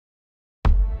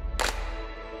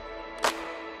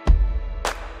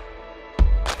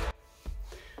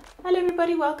Hello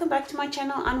everybody, welcome back to my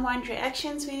channel Unwind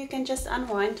Reactions, where you can just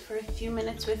unwind for a few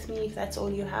minutes with me if that's all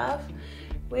you have,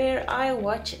 where I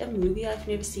watch a movie I've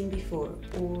never seen before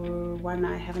or one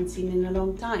I haven't seen in a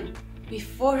long time.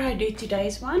 Before I do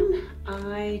today's one,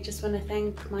 I just want to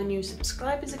thank my new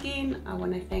subscribers again. I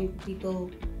want to thank the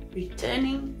people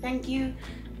returning, thank you,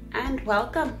 and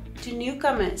welcome to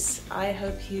newcomers. I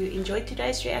hope you enjoyed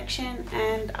today's reaction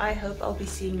and I hope I'll be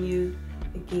seeing you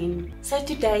again. So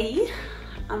today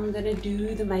I'm gonna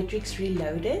do The Matrix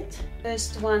Reloaded.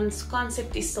 First one's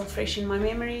concept is still fresh in my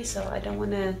memory, so I don't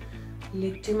want to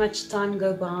let too much time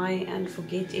go by and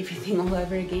forget everything all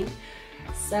over again.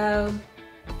 So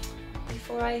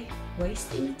before I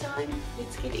waste any time,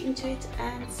 let's get into it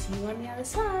and see you on the other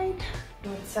side.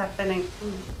 What's happening?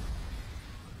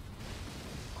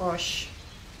 Gosh.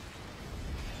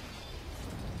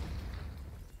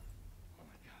 Oh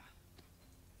my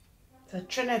god. The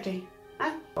Trinity.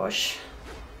 Ah, gosh.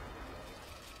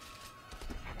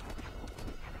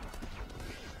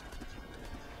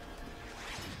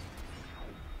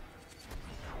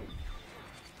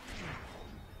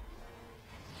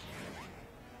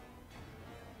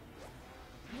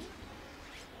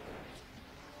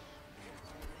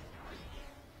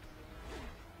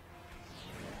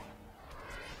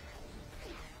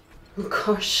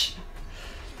 Gosh.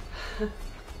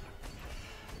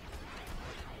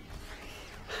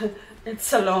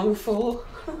 It's a long fall.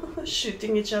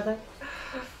 Shooting each other.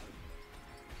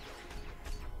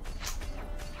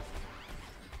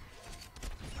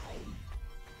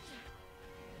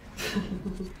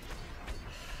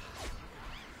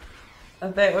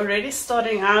 They're already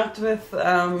starting out with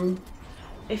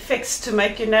effects to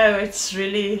make you know it's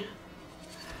really...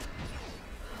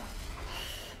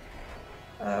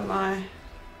 Oh my.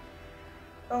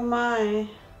 Oh my.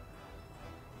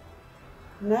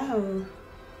 No.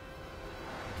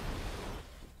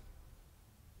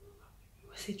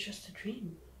 Was it just a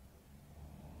dream?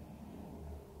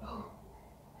 Oh.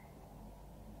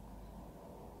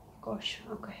 Gosh,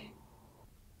 okay.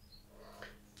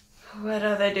 What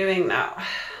are they doing now?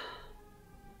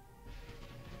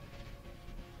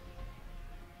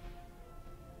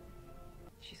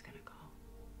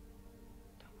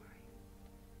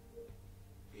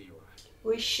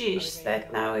 Wishes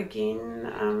that now again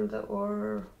the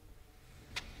orb,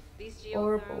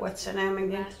 what's her name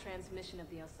again? Transmission of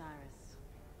the Osiris.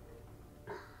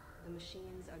 The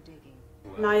machines are digging.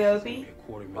 Niobe?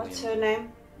 What's her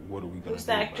name? What are we gonna Who's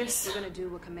the actress? We're gonna do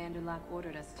what Commander Locke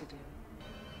ordered us to do.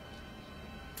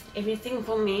 Everything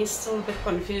for me is still a bit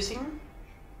confusing.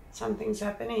 Something's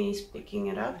happening, he's picking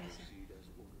it up.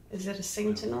 Is it a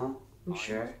sentinel? I'm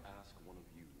sure.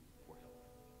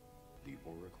 The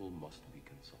Oracle must be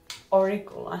consulted.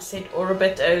 Oracle. I said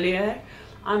orbit earlier.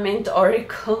 I meant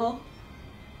Oracle.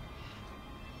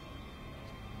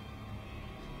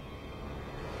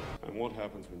 And what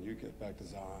happens when you get back to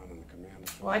Zion and the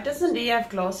commander? Why doesn't he have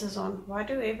glasses on? Why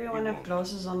do everyone have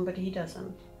glasses on but he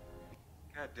doesn't?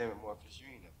 God damn it, Morpheus, you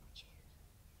ain't never gonna change.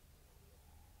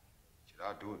 Shit,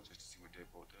 I'll do it just to see what they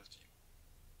both does to you.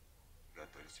 You got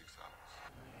 36 hours.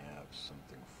 I have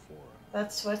something for him.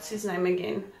 That's what's his name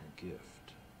again? A gift.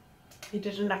 He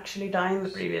didn't actually die in the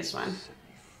previous one. Set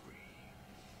me free.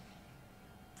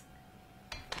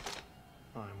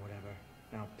 Fine, whatever.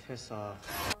 Now piss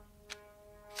off.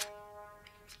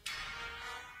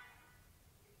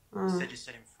 Said you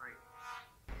set him free.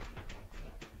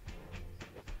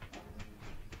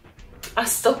 I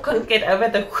still couldn't get over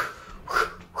the...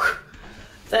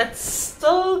 That's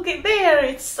still there.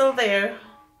 It's still there.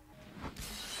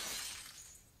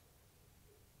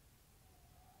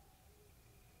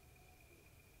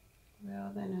 Where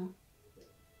are they now?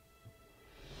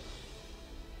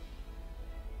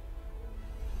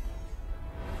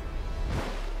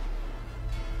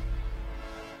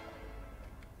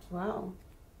 Wow.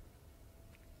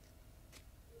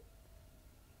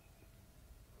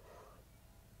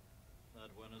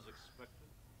 That one is expected?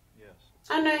 Yes.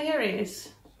 Oh no, here he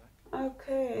is.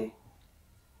 Okay.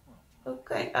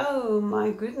 Okay. Oh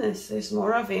my goodness, there's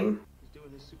more of him. He's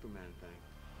doing his Superman thing.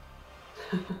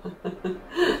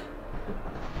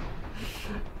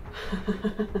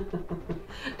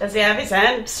 Does he have his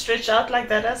hand stretched out like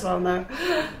that as well? No.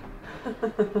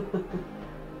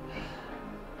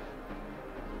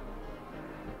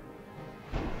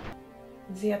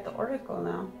 Is he at the Oracle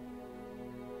now?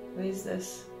 Where is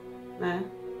this? No.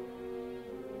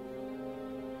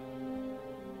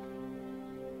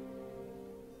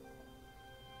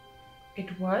 It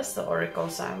was the Oracle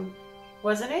sound,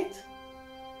 wasn't it?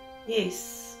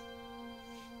 Yes.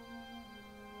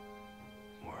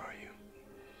 Where are you?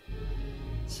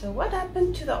 So what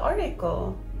happened to the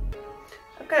Oracle?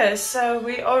 Okay, so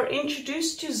we are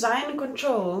introduced to Zion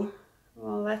Control.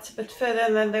 Well, that's a bit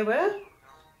further than they were.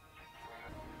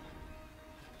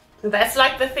 That's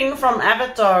like the thing from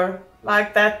Avatar,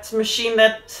 like that machine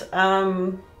that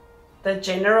the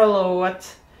general or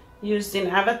what used in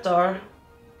Avatar.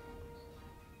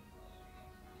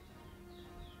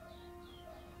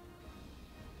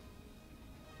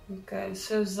 Okay,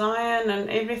 so Zion and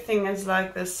everything is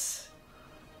like this.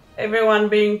 Everyone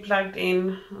being plugged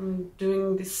in and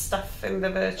doing this stuff in the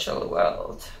virtual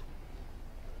world.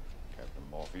 Captain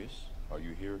Morpheus, are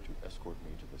you here to escort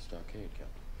me to the stockade, Captain?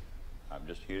 I'm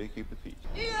just here to keep the peace.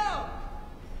 Yeah!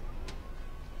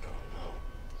 No.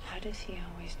 How does he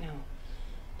always know?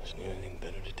 Doesn't he have anything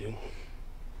better to do? You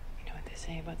know what they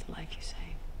say about the life you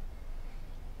save.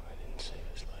 I didn't save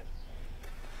his life.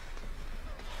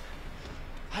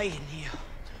 Hi, Neo.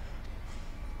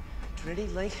 Trinity,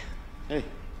 Link, Hey,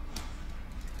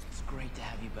 it's great to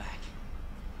have you back.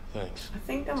 thanks. I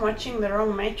think I'm watching the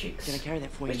wrong Matrix. Can I carry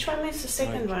that for you? Which one is the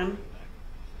second one?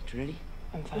 Trinity?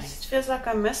 I'm fine. It feels like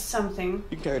I missed something.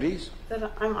 You can carry these.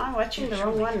 Am I watching the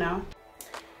wrong one now?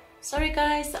 Sorry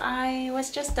guys, I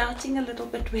was just doubting a little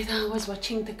bit whether I was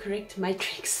watching the correct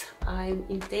Matrix. I'm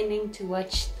intending to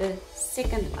watch the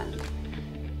second one,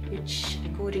 which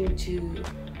according to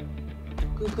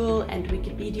Google and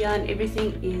Wikipedia and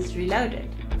everything is Reloaded.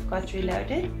 I've got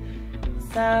Reloaded.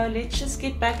 So let's just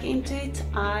get back into it.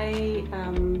 I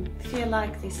feel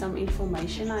like there's some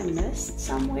information I missed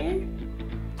somewhere.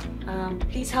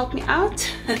 Please help me out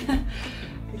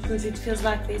because it feels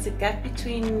like there's a gap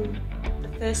between the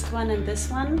first one and this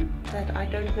one that I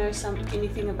don't know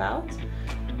anything about.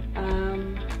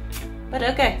 But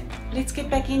okay, let's get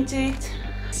back into it.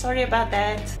 Sorry about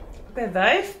that. Okay,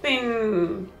 they've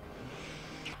been...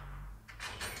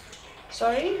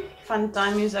 Sorry, fun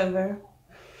time is over.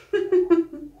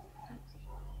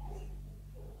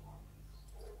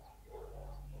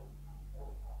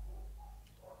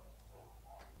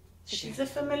 She's a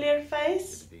familiar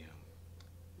face. Be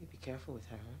careful with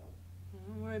her, huh?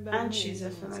 Don't worry about And me. she's a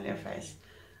familiar face.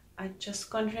 I just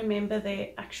can't remember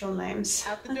their actual names.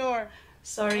 Out the door.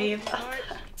 Sorry about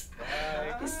that.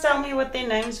 Just tell me what their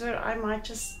names were. I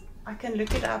can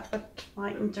look it up, but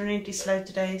my internet is slow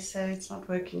today, so it's not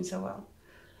working so well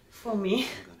for me.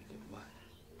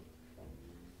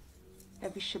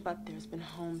 Every ship up there has been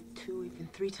home 2, even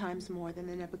 3 times more than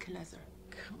the Nebuchadnezzar.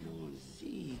 Come on,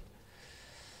 Z.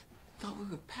 Thought we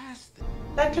were past that.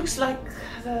 That looks like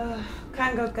the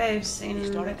Kango Caves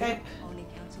in the Cape. Only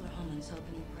Counselor Holland's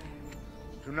opening prayer.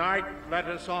 Tonight, let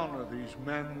us honor these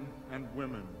men and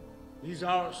women. These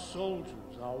are our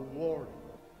soldiers, our warriors.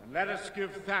 And let us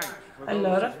give thanks for A those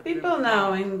lot who of have been people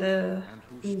now found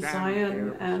in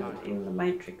Zion and in the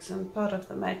Matrix and part of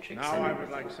the Matrix. Now and I would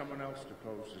everything. like someone else to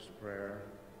close this prayer.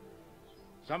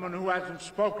 Someone who hasn't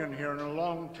spoken here in a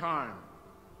long time,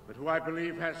 but who I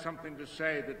believe has something to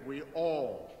say that we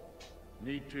all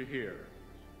need to hear.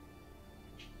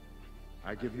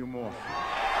 I give you more.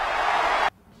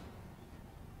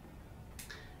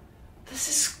 This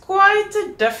is quite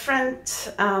a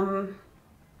different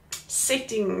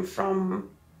setting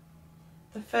from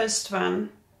the first one.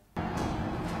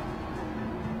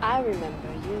 I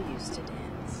remember you used to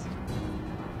dance.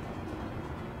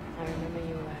 I remember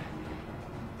you were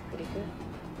pretty good.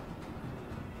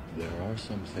 There are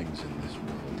some things in this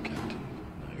world, Captain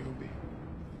Niobe,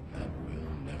 that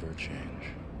will never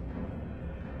change.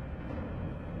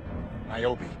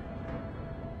 Niobe.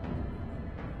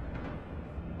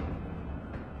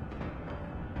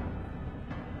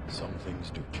 Some things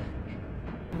do change.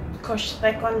 Gosh,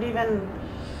 they can't even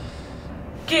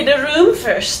get a room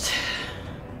first.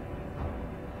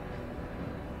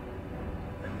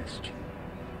 I missed you.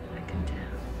 I can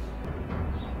tell.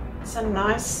 It's a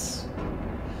nice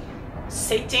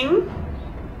setting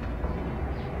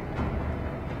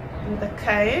in the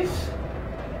cave.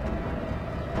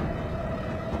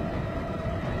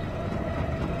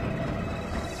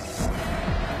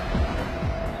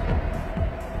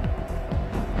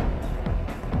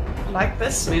 Like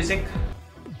this music.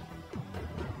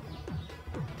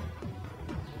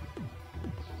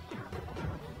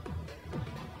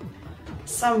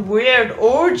 Some weird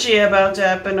orgy about to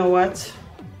happen or what?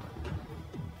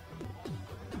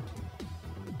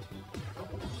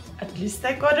 At least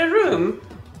they got a room.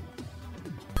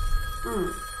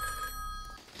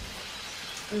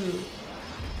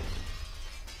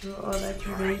 Who are they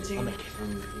preventing?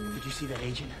 Did you see that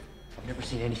agent? I've never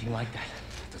seen anything like that.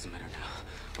 It doesn't matter now.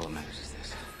 All that matters is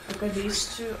this. Okay,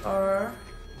 these two are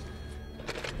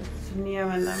with Neo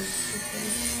and them. Okay.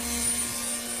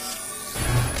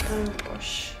 Oh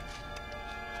gosh.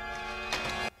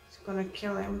 It's gonna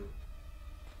kill him.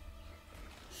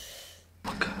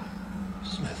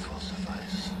 Smith will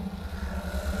suffice.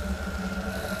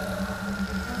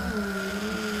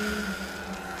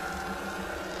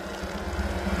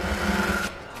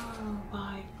 Oh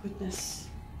my goodness.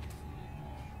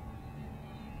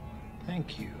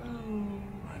 Thank you. Oh,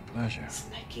 My pleasure. it's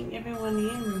making everyone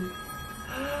in.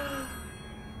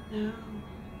 No.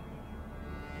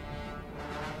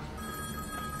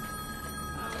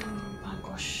 Oh my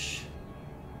gosh.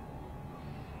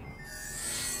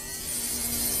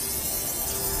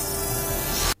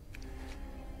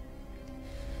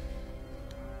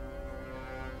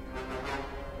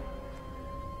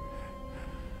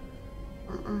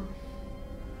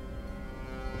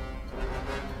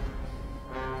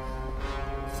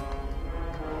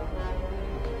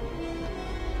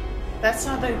 That's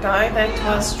not the guy that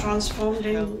was transformed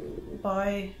in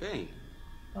by Hey.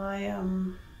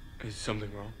 Is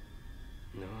something wrong?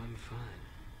 No, I'm fine.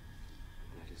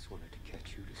 I just wanted to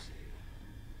catch you to say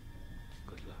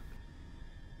good luck.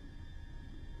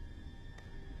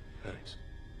 Thanks.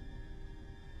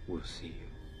 We'll see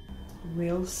you.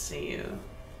 We'll see you.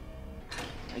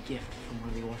 A gift from one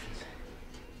of the orphans.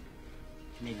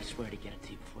 He made me swear to get it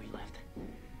to you before you left.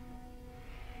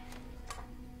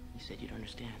 He said you'd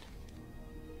understand.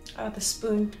 Oh, the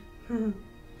spoon.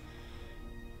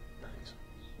 Thanks.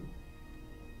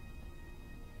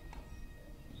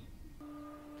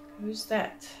 Who's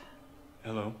that?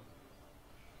 Hello?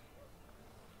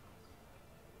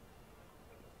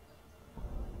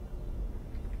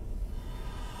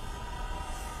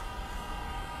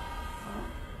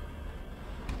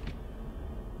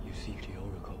 You seek the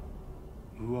Oracle.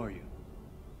 Who are you?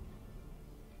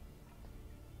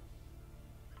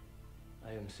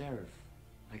 I am Seraph.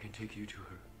 I can take you to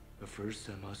her. But first,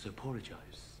 I must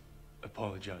apologize.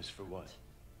 Apologize for what?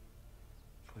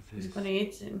 For He's this. gonna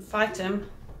eat him, fight him.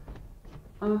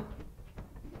 Oh.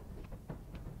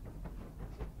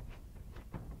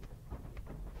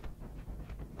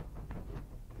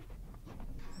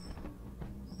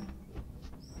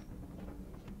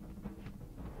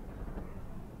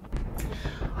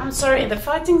 I'm sorry, the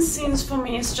fighting scenes for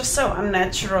me is just so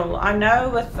unnatural. I know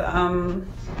with the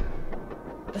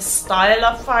style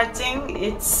of fighting,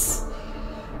 it's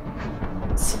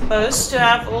supposed to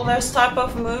have all those type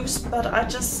of moves, but I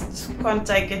just can't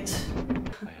take it.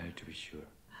 I had to be sure.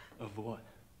 Of what?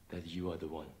 That you are the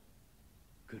one.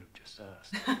 Could have just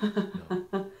asked.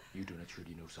 No, you do not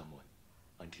truly know someone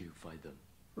until you find them.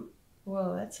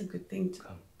 Well, that's a good thing.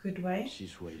 Come. Good way.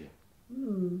 She's waiting.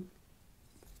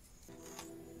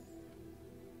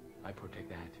 I protect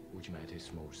that which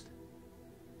matters most.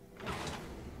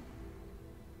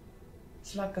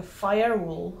 It's like a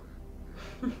firewall.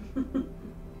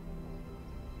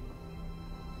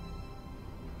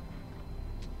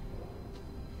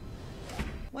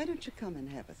 Why don't you come and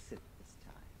have a sip this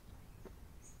time?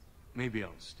 Maybe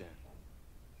I'll stand.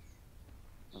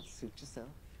 Well, suit yourself.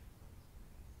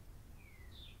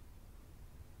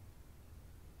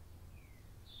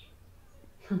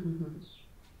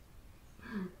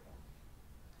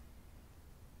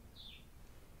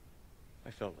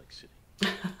 I felt like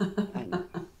sitting. I know.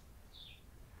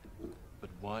 But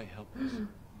why help us?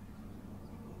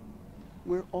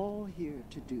 We're all here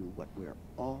to do what we're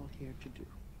all here to do.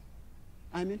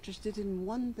 I'm interested in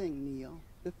one thing, Neo,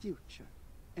 the future.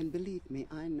 And believe me,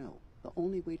 I know the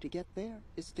only way to get there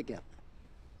is together.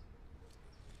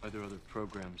 Are there other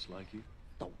programs like you?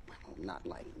 Oh, well, not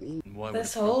like me. And why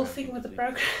This would a whole program thing be with the complete?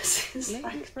 progress is Maybe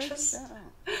like first just out.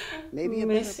 Maybe a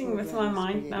messing better with my program is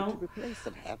mind created now. to replace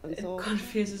what happens It all the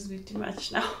confuses me too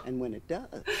much now. And when it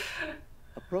does,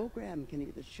 a program can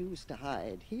either choose to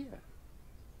hide here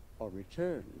or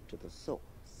return to the source.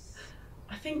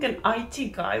 I think an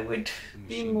IT guy would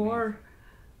be Machine more,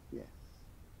 Yes.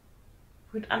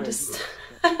 would Very understand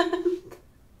good.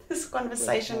 this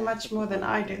conversation much more than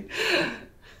I do.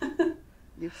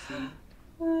 You've seen it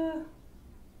Uh,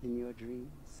 in your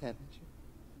dreams, haven't you?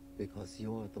 Because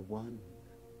you're the one.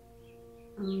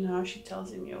 no, she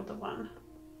tells him you're the one.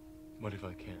 What if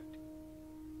I can't?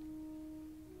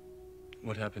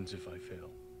 What happens if I fail?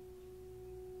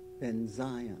 Then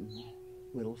Zion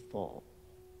will fall.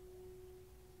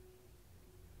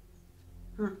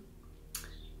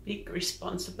 Big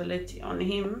responsibility on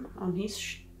him, on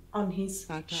his Our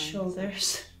time is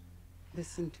shoulders.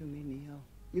 Listen to me, Neo.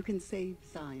 You can save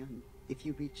Zion if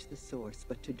you reach the source,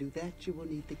 but to do that you will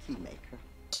need the keymaker.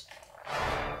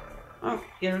 Oh,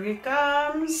 here he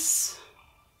comes.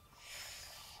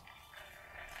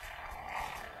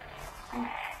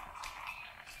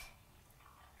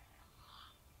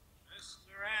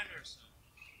 Mr. Anderson.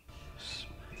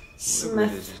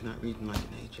 Smith. It is not reading like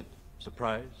an agent.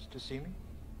 Surprised to see me?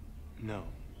 No.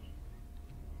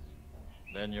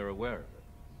 Then you're aware of it.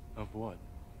 Of what?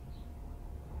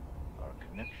 Our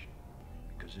connection.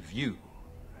 Because of you,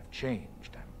 I've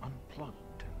changed. I'm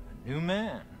unplugged. A new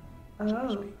man. So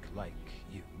to speak, like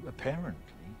you. Apparently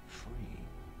free.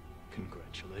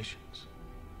 Congratulations.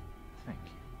 Thank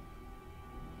you.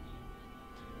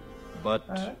 But,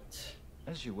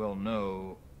 as you well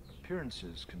know,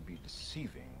 appearances can be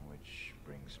deceiving, which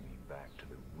brings me back to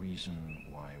the reason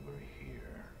why we're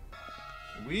here.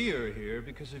 We are here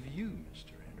because of you,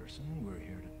 Mr. Anderson. We're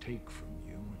here to take from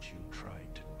you what you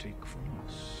tried to take from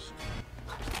us.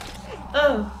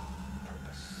 Oh.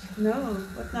 Purpose. No,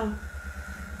 what now?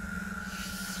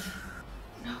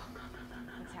 No.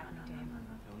 What's happening to him?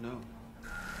 Don't know.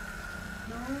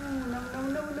 No.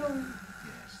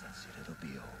 Yes, that's it. It'll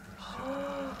be over.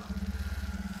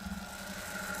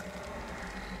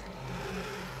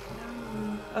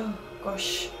 Oh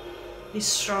gosh, he's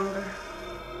stronger.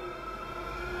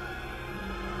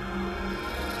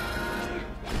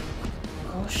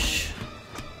 Gosh.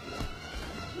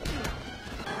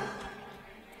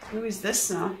 Who is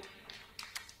this now?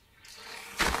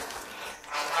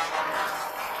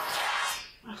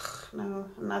 Ugh, no,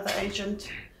 another agent.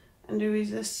 And who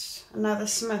is this? Another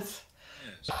Smith.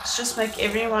 Let's just make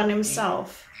everyone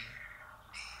himself.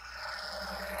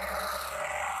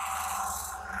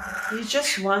 He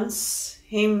just wants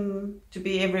him to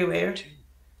be everywhere.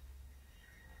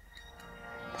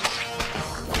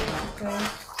 Okay.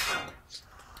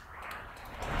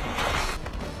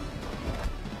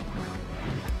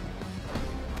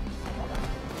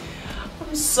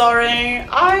 I'm sorry.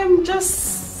 I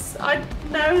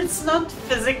know it's not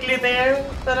physically there,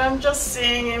 but I'm just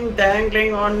seeing him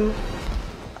dangling on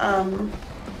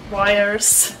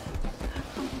wires,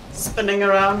 spinning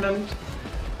around and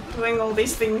doing all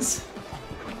these things.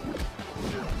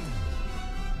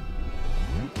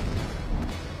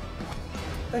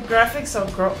 The graphics are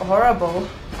horrible.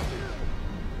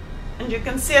 And you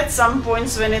can see at some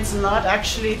points when it's not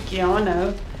actually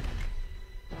Keanu.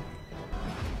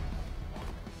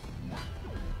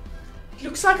 It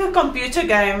looks like a computer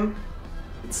game.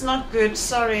 It's not good,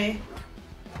 sorry.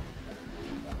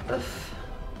 Ugh.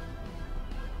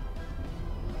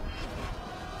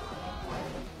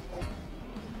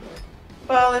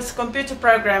 Well, it's computer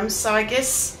programs, so I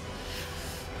guess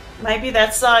maybe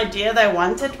that's the idea they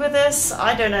wanted with this.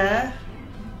 I don't know.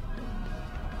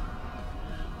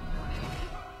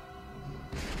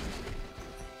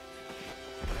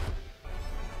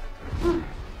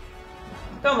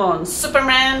 Come on,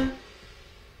 Superman!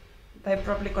 They're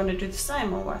probably gonna do the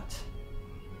same or what?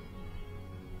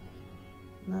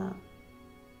 No.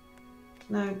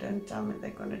 No, don't tell me they're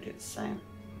gonna do the same.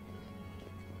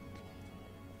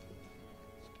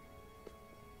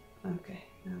 Okay,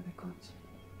 no, they can't.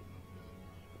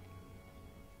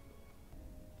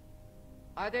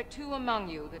 Are there two among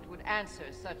you that would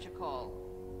answer such a call?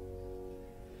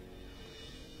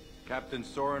 Captain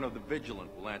Soren of the Vigilant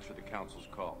will answer the Council's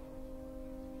call.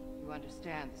 You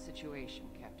understand the situation,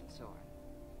 Captain Soren?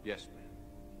 Yes, ma'am.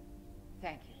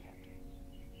 Thank you, Captain.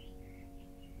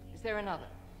 Is there another?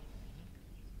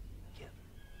 Yeah.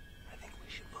 I think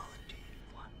we should volunteer.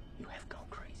 What? You have gone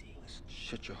crazy. Listen,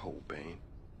 shut your hole, Bane,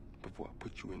 before I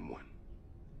put you in one.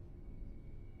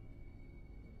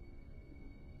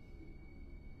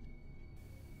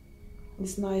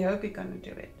 Is Niobe gonna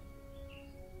do it?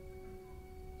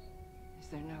 Is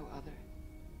there no other?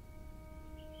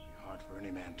 It's hard for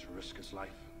any man to risk his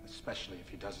life, especially if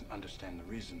he doesn't understand the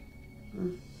reason.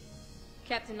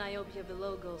 Captain Niobe of the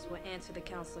Logos will answer the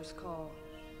Counselor's call.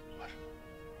 What?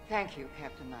 Thank you,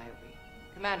 Captain Niobe.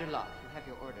 Commander Locke, you have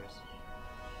your orders.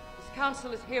 This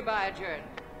council is hereby adjourned.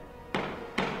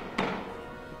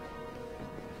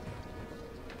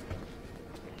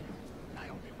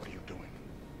 Niobe, what are you doing?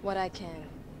 What I can.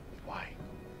 Why?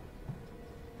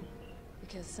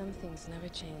 Because some things never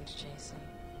change, Jason.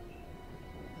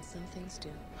 But some things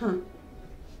do.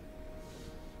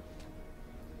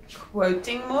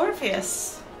 Quoting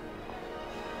Morpheus.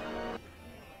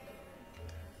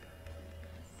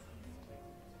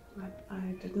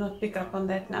 I did not pick up on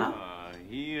that now.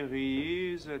 Here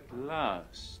he is at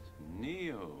last.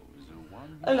 Neo, the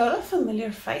one. A lot of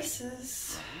familiar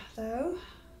faces, though.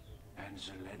 And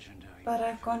the legendary. But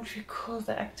I can't recall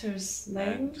the actors'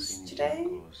 names today.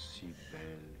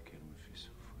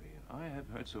 I have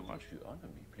heard so much you honor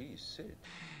me. Please sit.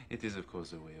 It is, of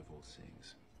course, the way of all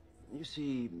things. You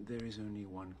see, there is only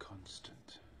one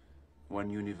constant. One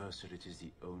universal, it is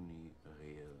the only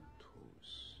real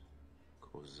truth.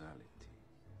 Causality.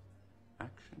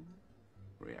 Action,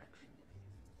 reaction.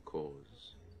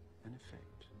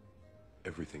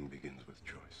 everything begins with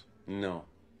choice. No,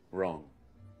 wrong.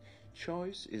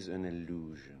 Choice is an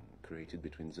illusion created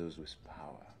between those with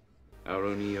power. Our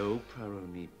only hope, our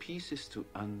only peace is to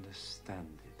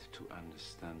understand it, to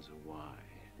understand the why.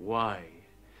 Why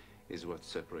is what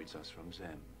separates us from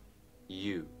them.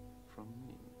 You from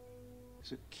me.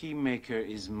 The keymaker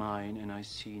is mine, and I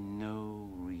see no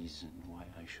reason why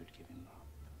I should give him up.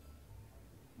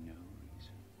 No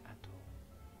reason at all.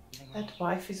 That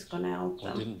wife is gonna help I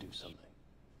them. didn't do something.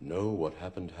 No, what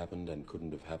happened happened and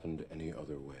couldn't have happened any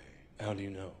other way. How do you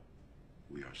know?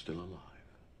 We are still alive.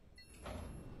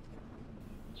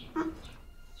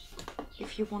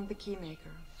 If you want the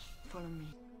keymaker, follow me.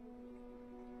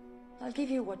 I'll give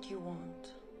you what you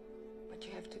want, but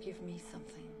you have to give me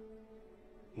something.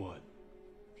 What?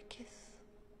 A kiss.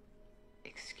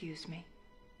 Excuse me.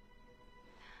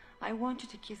 I want you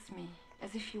to kiss me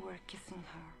as if you were kissing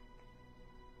her.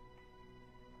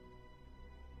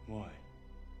 Why?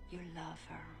 You love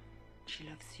her. She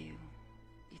loves you.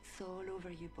 It's all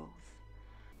over you both.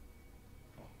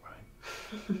 All right.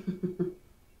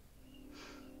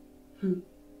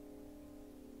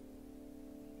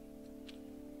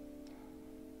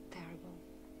 Terrible.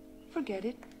 Forget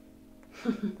it.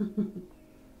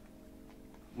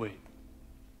 Wait.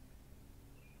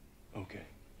 Okay.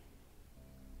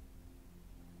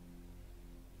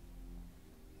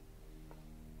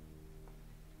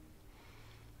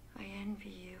 I envy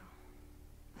you.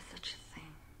 But such a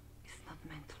thing is not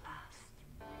meant to last.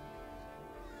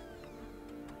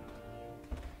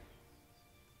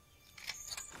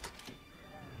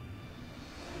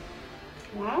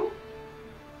 Wow.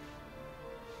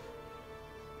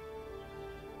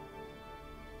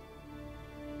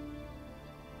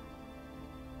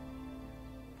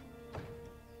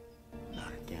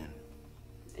 Not again.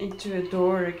 Into a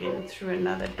door again, through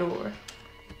another door.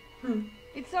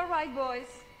 It's all right, boys.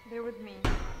 Bear with me.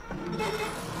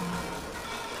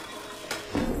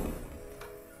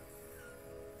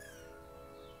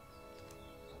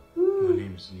 My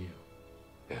name's Neil.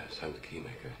 Yes, I'm the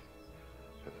keymaker.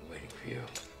 I've been waiting for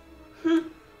you.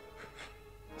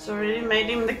 It's already made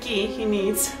him the key he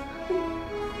needs.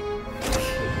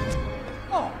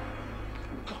 Oh!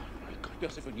 God, my God,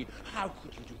 Persephone, how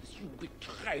could you do this? You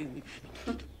betray me.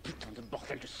 Putain de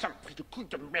bordel de saloperie de coup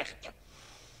de merde.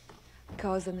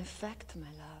 Cause and effect,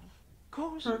 my love.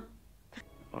 Cause?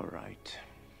 All right.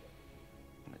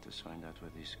 Let us find out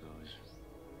where this goes.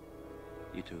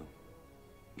 You two,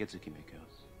 get the keymaker.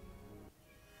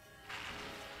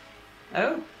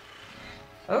 Oh.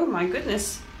 Oh my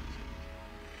goodness.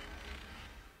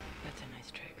 That's a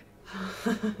nice trick.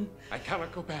 I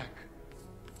cannot go back.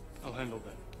 I'll handle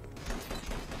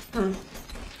that.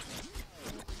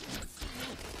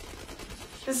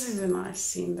 This is a nice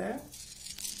scene though.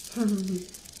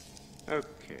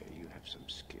 Okay, you have some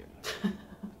skill.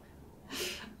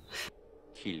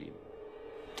 Kill him.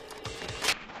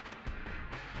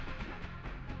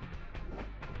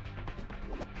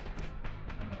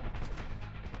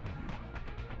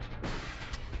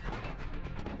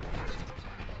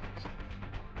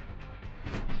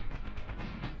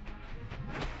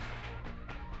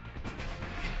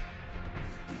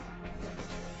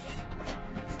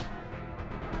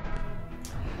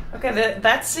 Okay,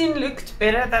 that scene looked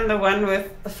better than the one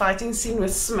with the fighting scene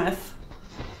with Smith.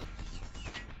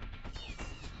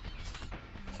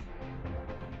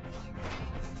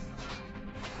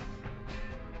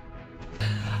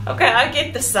 Okay, I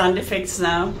get the sound effects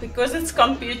now. Because it's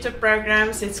computer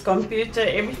programs, it's computer,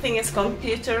 everything is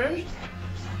computer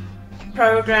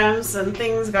programs and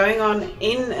things going on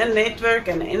in a network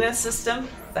and in a system.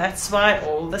 That's why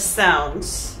all the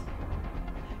sounds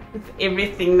with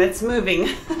everything that's moving.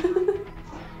 Damn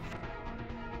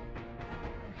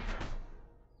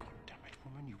it,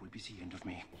 woman, you will be the end of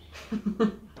me.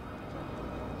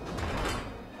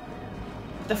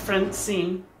 Different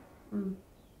scene.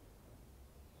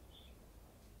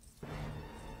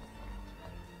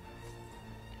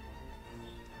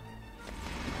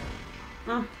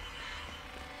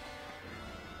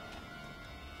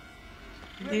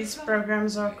 These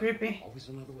programs are creepy. Always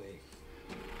another way.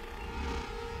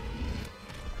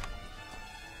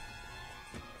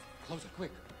 Closer,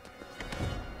 quick.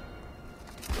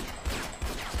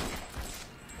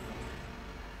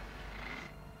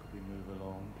 Could we move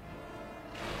along?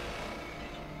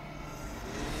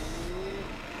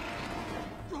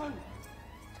 Run!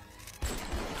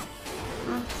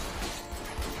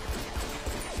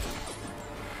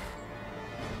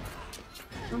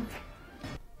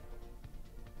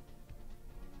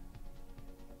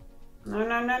 No,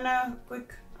 no, no, no,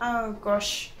 quick. Oh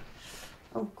gosh.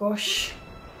 Oh gosh.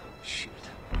 Shit.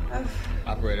 Oh.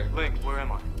 Operator. Link, where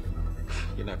am I?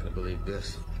 You're not gonna believe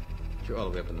this. You're all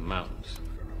the way up in the mountains.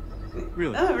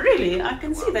 Really? Oh, really? I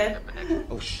can see that.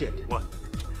 Oh, shit. What?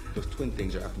 Those twin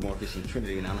things are after Morpheus and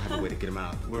Trinity, and I don't have a way to get them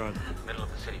out. We're on Middle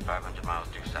of the city, 500 miles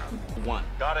due south. One.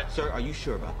 Got it. Sir, are you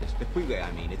sure about this? The freeway,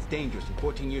 I mean. It's dangerous. In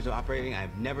 14 years of operating, I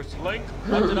have never seen... Link,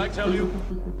 what did I tell you?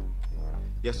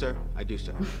 Yes, sir. I do,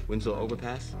 sir. Winslow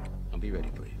Overpass. I'll be ready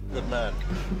for you. Good man.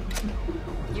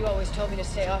 You always told me to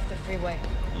stay off the freeway.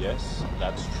 Yes,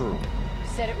 that's true. You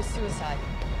said it was suicide.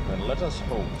 Then let us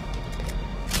hope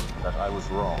that I was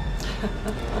wrong.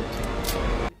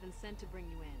 I've been sent to bring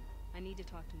you in. I need to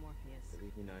talk to Morpheus.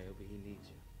 Believe me, Niobe, he needs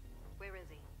you. Where is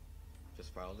he?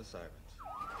 Just follow the sirens.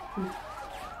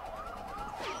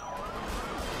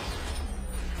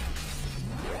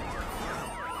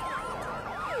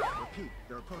 Repeat,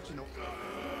 they're approaching the...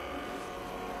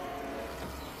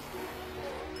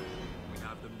 We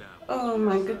have them now. Oh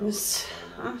my goodness.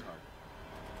 Huh?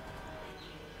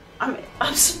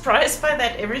 I'm surprised by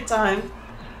that every time.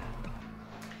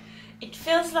 It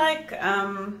feels like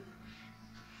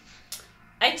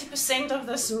 80% of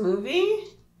this movie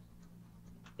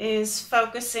is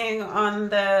focusing on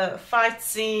the fight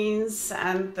scenes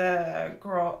and the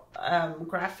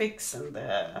graphics and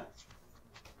the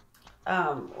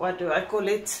what do I call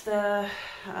it, the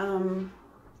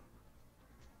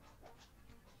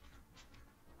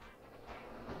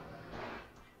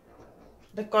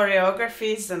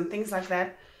choreographies and things like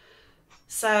that.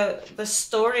 So the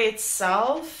story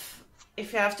itself,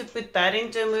 if you have to put that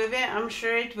into a movie, I'm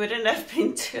sure it wouldn't have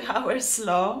been 2 hours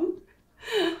long.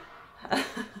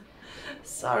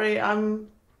 Sorry, and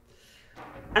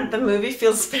the movie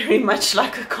feels very much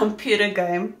like a computer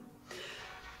game.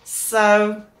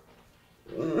 So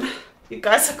you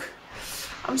guys are,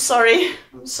 I'm sorry.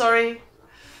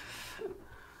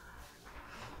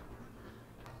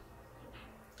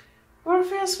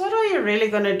 Morpheus, what are you really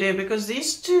gonna do? Because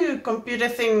these two computer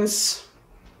things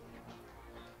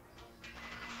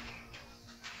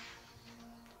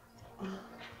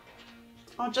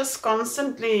are just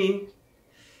constantly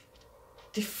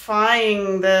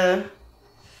defying the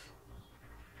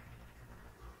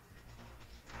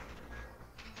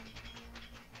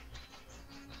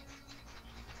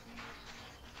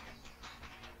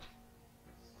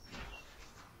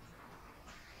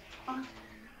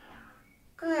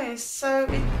Okay, so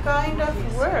it kind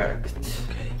of worked.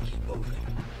 Okay, keep moving.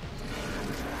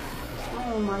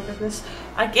 Oh my goodness.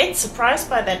 I get surprised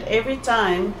by that every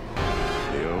time.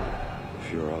 Leo,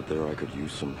 if you're out there, I could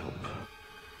use some help.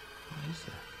 What is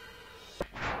that?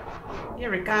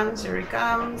 Here he comes, here he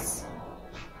comes.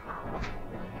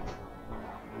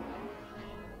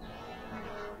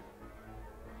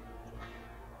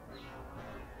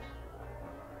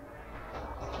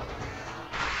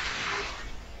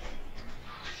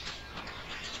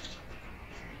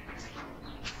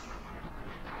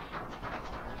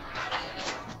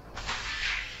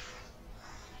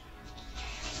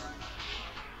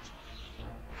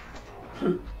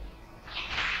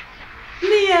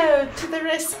 Leo, to the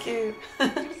rescue!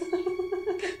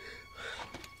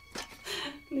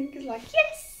 Link is like,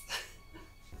 yes!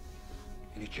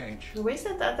 Any change? Where's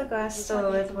that other guy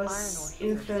still that was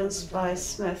influenced by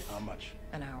Smith? How much?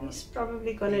 An hour. He's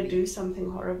probably gonna do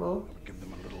something horrible. Give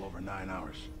them a little over 9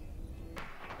 hours.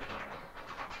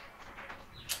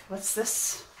 What's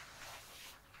this?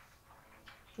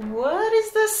 What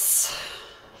is this?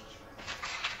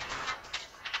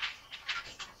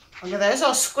 Okay, those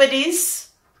are squiddies.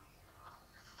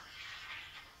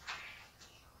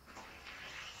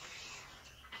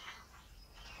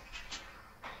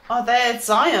 Oh, they're at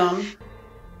Zion.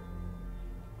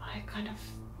 I kind of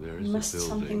missed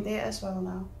something there as well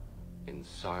now.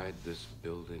 Inside this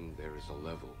building, there is a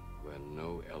level where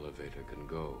no elevator can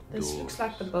go. This looks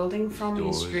like the building from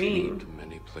his Doors dream. lead to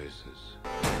many places.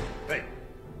 Hey,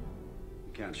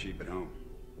 you count sheep at home.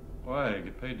 Why? I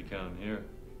get paid to count them here.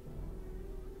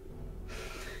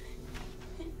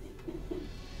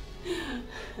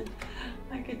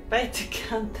 I get paid to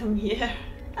count them here.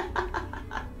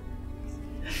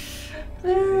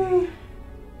 I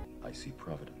see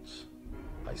providence.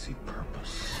 I see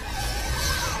purpose.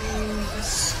 The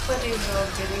squiddies are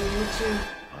getting into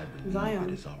I believe Zion.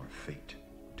 it is our fate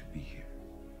to be here.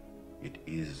 It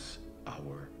is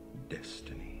our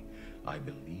destiny. I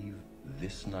believe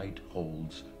this night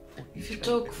holds for each If you and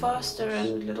talk every faster one of us.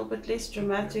 and a little bit less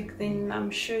dramatic, then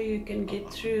I'm sure you can get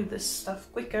through this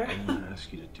stuff quicker. I want to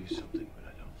ask you to do something, but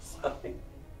I don't. Sorry.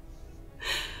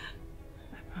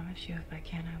 I promise you, if I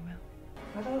can, I will.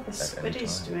 What are the At any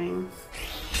squiddies time. doing?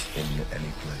 In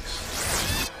any place.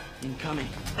 Incoming.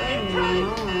 Oh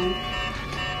no.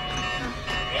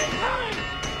 Incoming!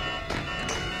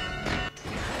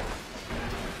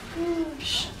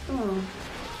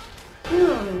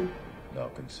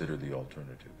 Consider the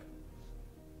alternative.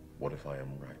 What if I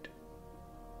am right?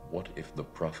 What if the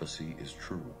prophecy is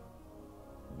true?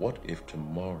 What if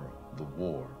tomorrow the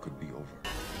war could be over?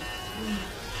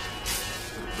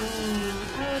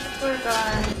 Oh, the poor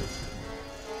guy.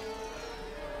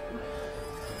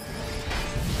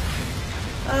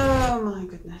 Oh my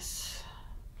goodness.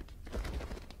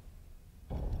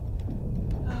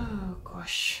 Oh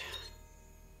gosh.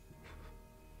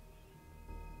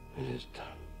 It is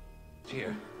done.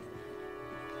 Here.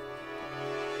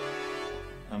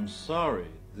 I'm sorry,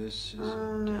 this is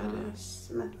a dead end.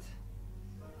 Smith.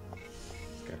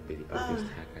 It's gotta be the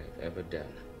ugliest hack I've ever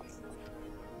done.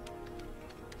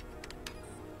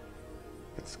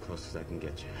 That's as close as I can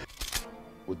get you.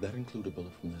 Would that include a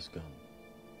bullet from this gun?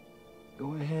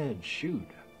 Go ahead, shoot.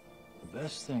 The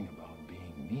best thing about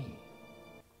being me.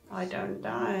 I don't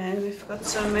die. We've got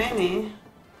so many.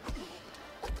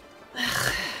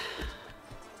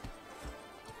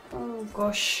 Oh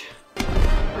gosh.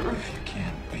 If you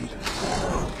can't beat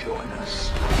us, join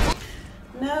us.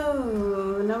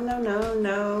 No, no, no, no,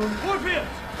 no.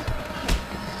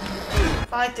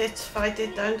 Fight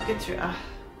it, don't get through. Ah,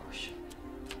 gosh.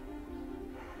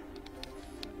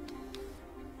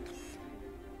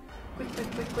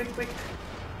 Quick.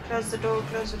 Close the door,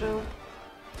 close the door.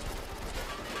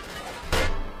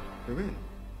 You're in.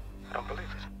 I don't believe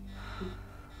it.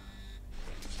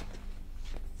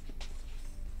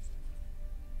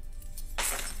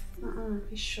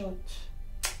 He's shot.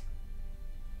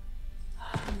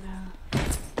 Oh no.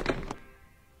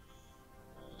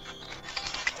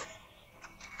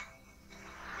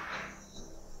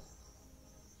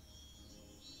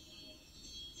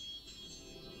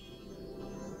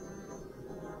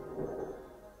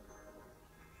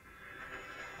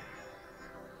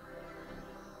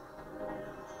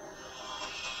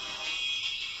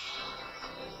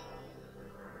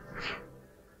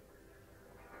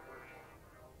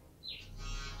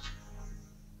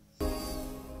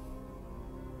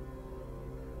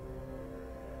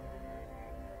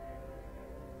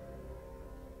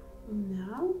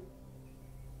 Now?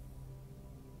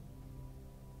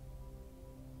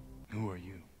 Who are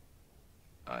you?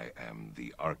 I am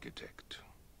the architect.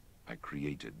 I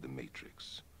created the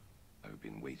Matrix. I've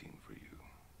been waiting for you.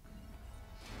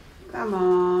 Come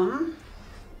on.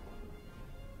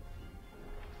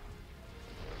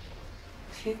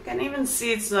 You can even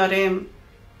see it's not him.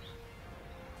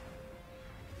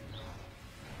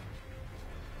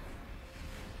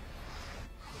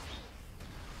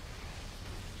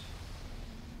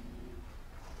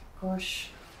 Gosh.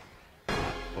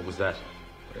 What was that?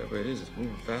 Whatever it is, it's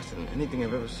moving faster than anything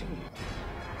I've ever seen.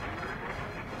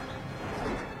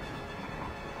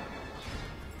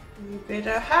 You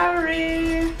better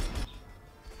hurry.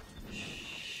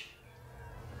 Shh.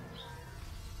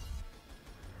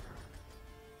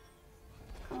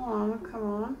 Come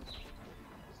on.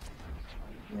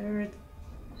 There it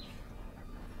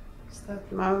is.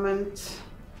 That moment.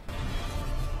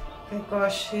 Oh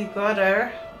gosh, he got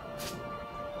her.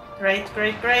 Great.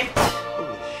 Holy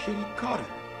shit, he caught her.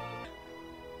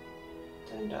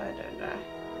 Don't die.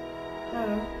 No.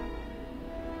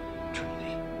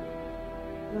 Trinity.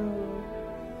 No.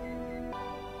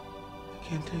 I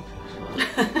can't take this.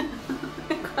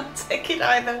 I can't take it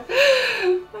either.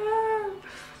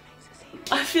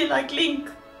 I feel like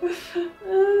Link.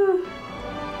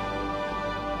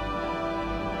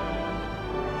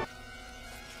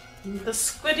 The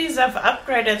squiddies have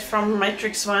upgraded from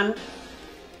Matrix 1.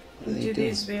 Do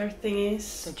these weird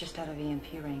thingies. They're just out of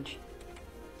EMP range.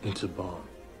 It's a bomb.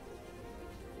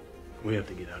 We have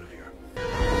to get out of here.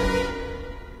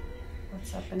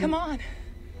 What's happening? Come on.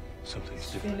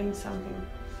 Something's different. Feeling something.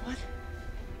 What?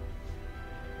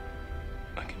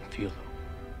 I can feel them.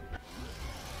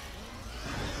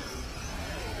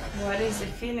 What is he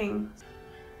feeling?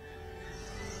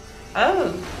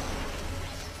 Oh.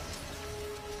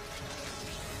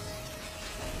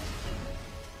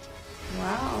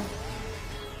 Wow.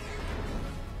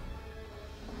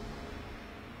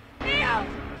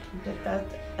 Did that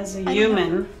as a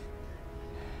human.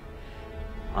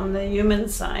 On the human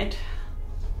side.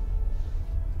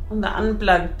 On the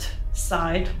unplugged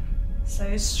side. So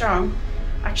he's strong,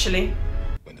 actually.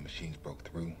 When the machines broke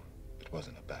through, it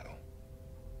wasn't a battle.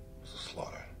 It was a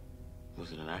slaughter.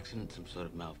 Was it an accident? Some sort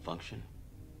of malfunction?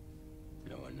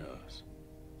 No one knows.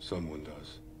 Someone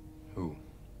does. Who?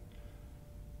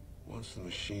 Once the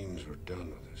machines were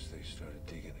done with us, they started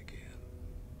digging again.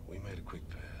 We made a quick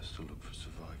pass to look for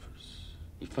survivors.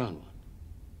 You found one?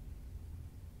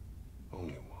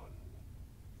 Only one.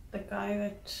 The guy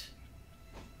that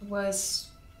was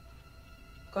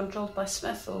controlled by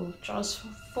Smith or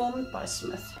transformed by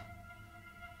Smith.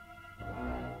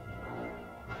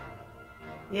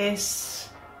 Yes.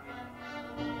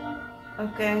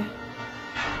 Okay.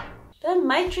 The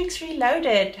Matrix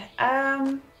Reloaded.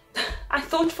 I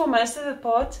thought for most of the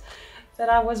part that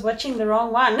I was watching the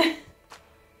wrong one.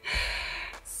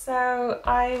 So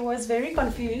I was very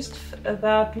confused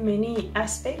about many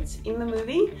aspects in the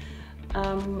movie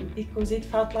because it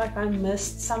felt like I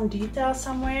missed some detail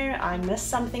somewhere. I missed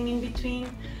something in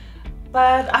between.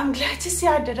 But I'm glad to see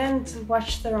I didn't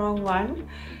watch the wrong one.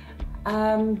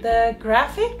 The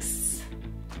graphics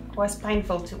was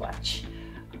painful to watch.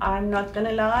 I'm not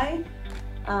gonna lie.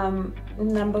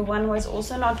 Number one was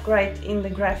also not great in the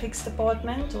graphics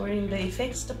department or in the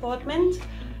effects department.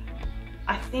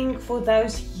 I think for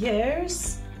those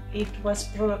years it was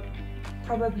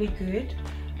probably good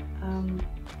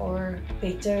or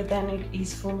better than it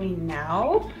is for me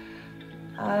now.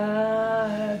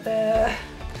 The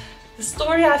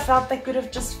story, I felt they could have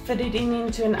just fit it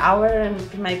into an hour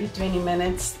and maybe 20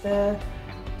 minutes. The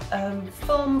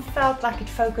film felt like it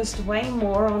focused way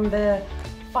more on the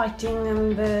fighting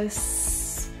and the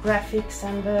graphics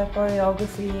and the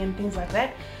choreography and things like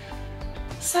that.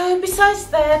 So besides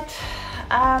that,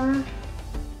 I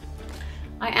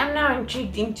am now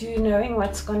intrigued into knowing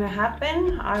what's gonna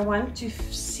happen. I want to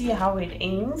see how it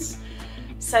ends.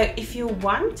 So if you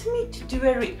want me to do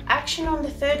a reaction on the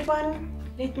third one,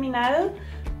 let me know.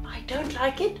 I don't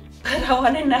like it, but I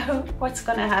want to know what's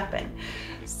gonna happen.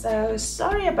 So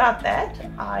sorry about that.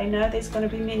 I know there's gonna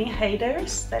be many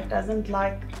haters that doesn't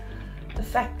like the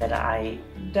fact that I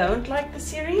don't like the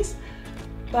series,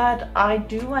 but I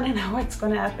do want to know what's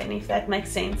gonna happen, if that makes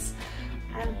sense.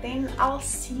 And then I'll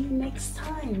see you next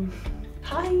time.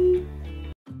 Bye!